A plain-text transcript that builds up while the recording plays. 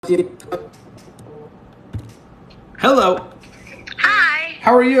Hello. Hi.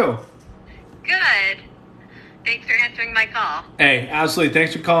 How are you? Good. Thanks for answering my call. Hey, absolutely.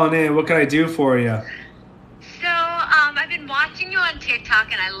 Thanks for calling in. What can I do for you? So, I've been watching you on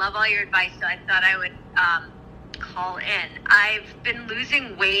TikTok, and I love all your advice, so I thought I would call in. I've been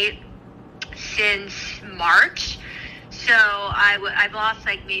losing weight since March. So, I've lost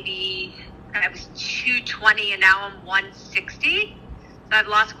I was 220, and now I'm 160. So, I've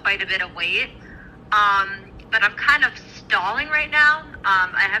lost quite a bit of weight. But I'm kind of stalling right now.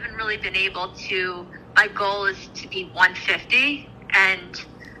 I haven't really been able to. My goal is to be 150, and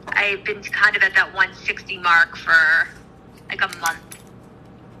I've been kind of at that 160 mark for like a month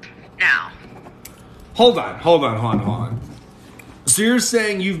now. Hold on. So you're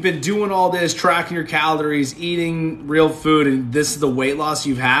saying you've been doing all this, tracking your calories, eating real food, and this is the weight loss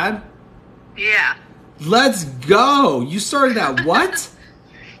you've had? Yeah. Let's go. You started at what?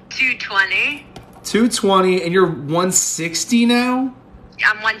 220. 220, and you're 160 now?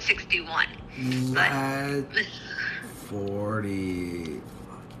 I'm 161. Let's 40.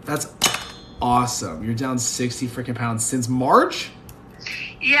 That's awesome. You're down 60 freaking pounds since March?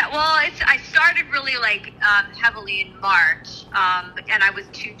 Yeah, well, I started really heavily in March, and I was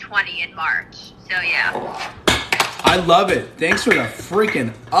 220 in March. So yeah. I love it. Thanks for the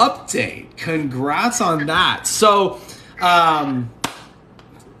freaking update. Congrats on that. So,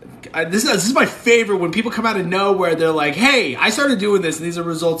 this is my favorite when people come out of nowhere. They're like, hey, I started doing this and these are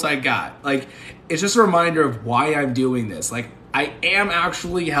results I got. Like, it's just a reminder of why I'm doing this. Like, I am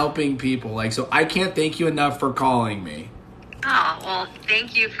actually helping people. Like, so I can't thank you enough for calling me. Oh, well,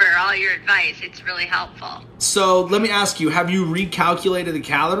 thank you for all your advice. It's really helpful. So let me ask you, have you recalculated the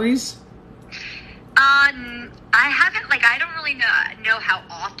calories? I haven't, I don't really know how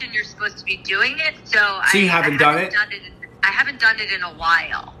often you're supposed to be doing it. So you haven't done it? I haven't done it in a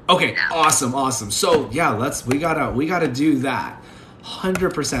while. Okay, no. Awesome. So yeah, we gotta do that.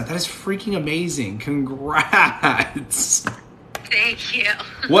 100%. That is freaking amazing. Congrats. Thank you.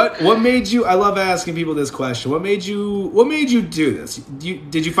 What made you? I love asking people this question. What made you do this?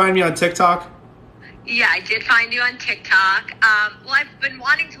 Did you find me on TikTok? Yeah, I did find you on TikTok. Well, I've been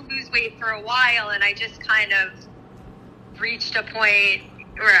wanting to lose weight for a while, and I just kind of reached a point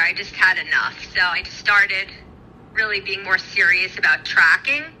where I just had enough. So I just started really being more serious about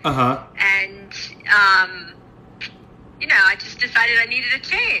tracking. And, I just decided I needed a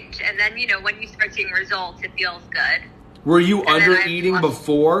change. And then, when you start seeing results, it feels good. Were you under eating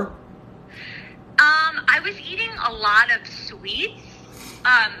before? I was eating a lot of sweets.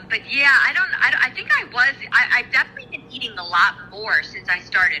 But yeah, I think I was. I've definitely been eating a lot more since I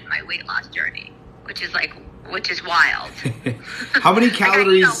started my weight loss journey, which is wild. How many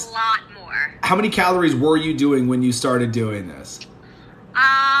calories? I eat a lot more. How many calories were you doing when you started doing this?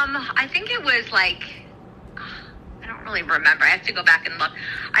 I think it was I don't really remember. I have to go back and look.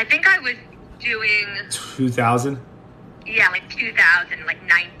 I think I was doing 2,000. Yeah, 2,000,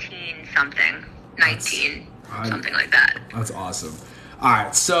 19 something, 19, something like that. That's awesome. All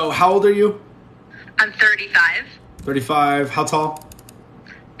right, so how old are you? I'm 35. 35. How tall?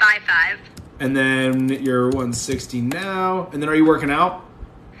 5'5". And then you're 160 now. And then are you working out?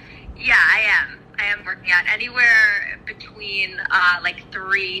 Yeah, I am. I am working out anywhere between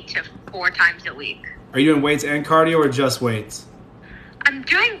 3 to 4 times a week. Are you doing weights and cardio or just weights? I'm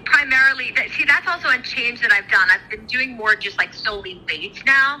doing primarily, that's also a change that I've done. I've been doing more just solely weights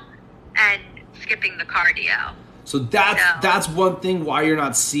now and skipping the cardio. So that's one thing why you're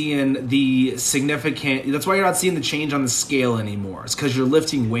not seeing that's why you're not seeing the change on the scale anymore. It's because you're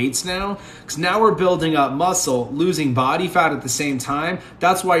lifting weights now. Because now we're building up muscle, losing body fat at the same time.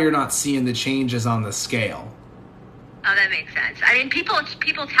 That's why you're not seeing the changes on the scale. Oh, that makes sense. I mean, people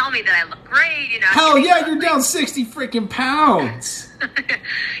tell me that I look great, Hell yeah, you're down 60 freaking pounds.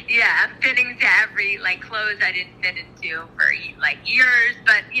 Yeah, I'm fitting into every clothes I didn't fit into for years,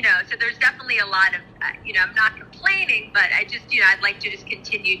 but so there's definitely a lot of I'm not complaining, but I just I'd like to just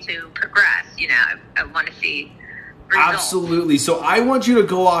continue to progress. I want to see results. Absolutely. So I want you to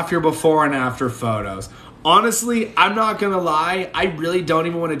go off your before and after photos. Honestly, I'm not going to lie. I really don't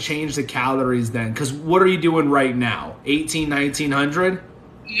even want to change the calories then. Because what are you doing right now? 1900?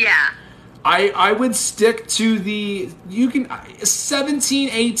 Yeah. I would stick to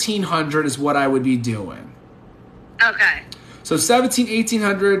 1800 is what I would be doing. Okay. So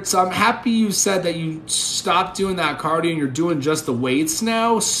 1800. So I'm happy you said that you stopped doing that cardio and you're doing just the weights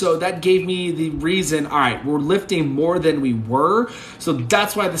now. So that gave me the reason, all right, we're lifting more than we were. So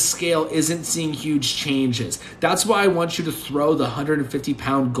that's why the scale isn't seeing huge changes. That's why I want you to throw the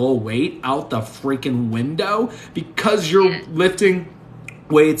 150-pound goal weight out the freaking window, because you're lifting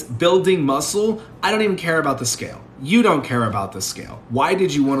weights, building muscle, I don't even care about the scale. You don't care about the scale. Why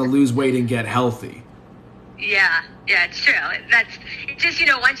did you want to lose weight and get healthy? Yeah, it's true. It's just,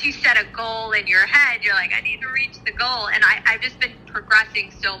 once you set a goal in your head, you're like, I need to reach the goal. And I've just been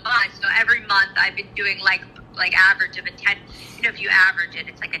progressing so much. So every month I've been doing like average of a 10, if you average it,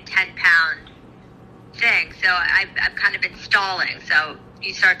 it's like a 10-pound thing. So I've kind of been stalling. So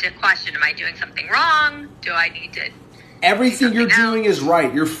you start to question, am I doing something wrong? Do I need to... Everything you're doing is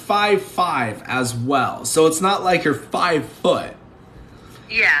right. You're 5'5" as well. So it's not like you're 5 foot.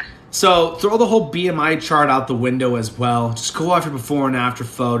 Yeah. So throw the whole BMI chart out the window as well. Just go off your before and after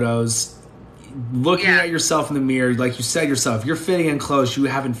photos. Looking at yourself in the mirror, like you said yourself, you're fitting in clothes you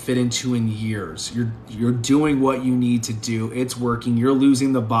haven't fit into in years. You're doing what you need to do. It's working. You're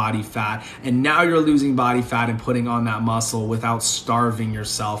losing the body fat. And now you're losing body fat and putting on that muscle without starving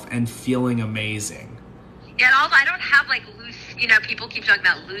yourself and feeling amazing. Yeah, and also I don't have like loose, people keep talking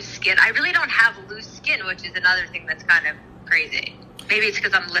about loose skin. I really don't have loose skin, which is another thing that's kind of crazy. Maybe it's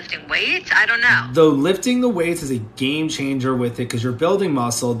because I'm lifting weights. I don't know. Though lifting the weights is a game changer with it because you're building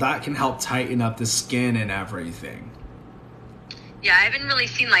muscle. That can help tighten up the skin and everything. Yeah, I haven't really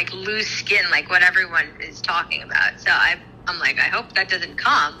seen like loose skin like what everyone is talking about. So I'm like, I hope that doesn't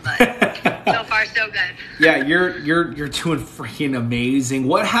come. But so far, so good. Yeah, you're doing freaking amazing.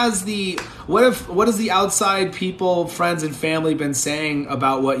 What has the outside people, friends, and family been saying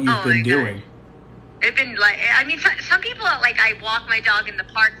about what you've been doing? God. It's been like, some people, like, I walk my dog in the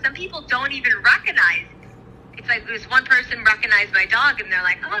park. Some people don't even recognize. It's like this one person recognized my dog, and they're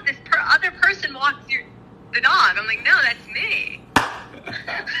like, oh, this other person walks the dog. I'm like, no, that's me.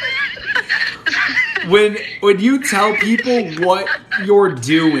 When you tell people what you're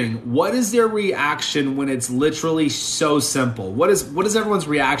doing, what is their reaction when it's literally so simple? What is everyone's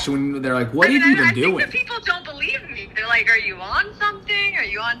reaction when they're like, what are you even doing? I think the people don't believe me. They're like, are you on something? Are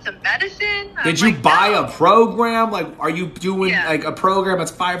you on some medicine? Did you buy a program? Like, are you doing like a program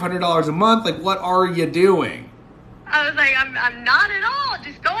that's $500 a month? Like, what are you doing? I was like, I'm not at all.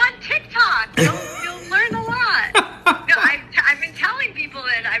 Just go on TikTok. You'll learn a lot. No, I've been telling people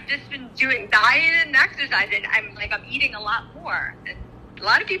that I've just been doing diet and exercise, and I'm eating a lot more. And a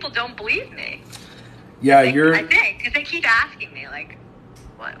lot of people don't believe me. Yeah, I think because they keep asking me like,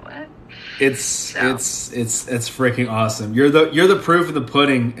 what? It's freaking awesome. You're the proof of the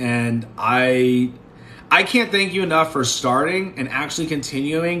pudding, and I can't thank you enough for starting and actually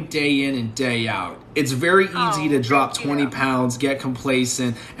continuing day in and day out. It's very easy to drop 20 pounds, get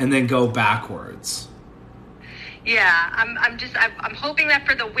complacent, and then go backwards. Yeah, I'm hoping that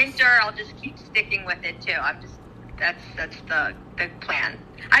for the winter I'll just keep sticking with it too. That's the plan.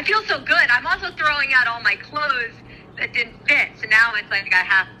 I feel so good. I'm also throwing out all my clothes that didn't fit, so now it's like I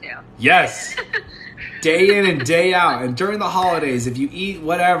have to. Yes. Day in and day out. And during the holidays, if you eat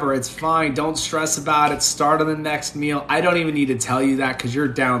whatever, it's fine. Don't stress about it. Start on the next meal. I don't even need to tell you that because you're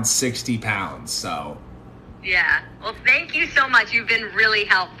down 60 pounds. So. Yeah. Well, thank you so much. You've been really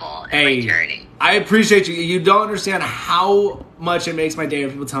helpful in my journey. I appreciate you. You don't understand how much it makes my day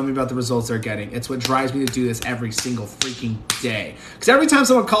when people tell me about the results they're getting. It's what drives me to do this every single freaking day. Because every time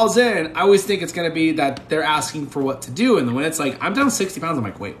someone calls in, I always think it's going to be that they're asking for what to do. And then when it's like, I'm down 60 pounds, I'm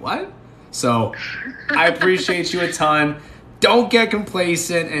like, wait, what? So I appreciate you a ton. Don't get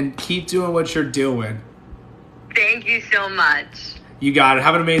complacent and keep doing what you're doing. Thank you so much. You got it.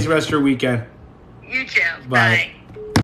 Have an amazing rest of your weekend. You too. Bye. Bye.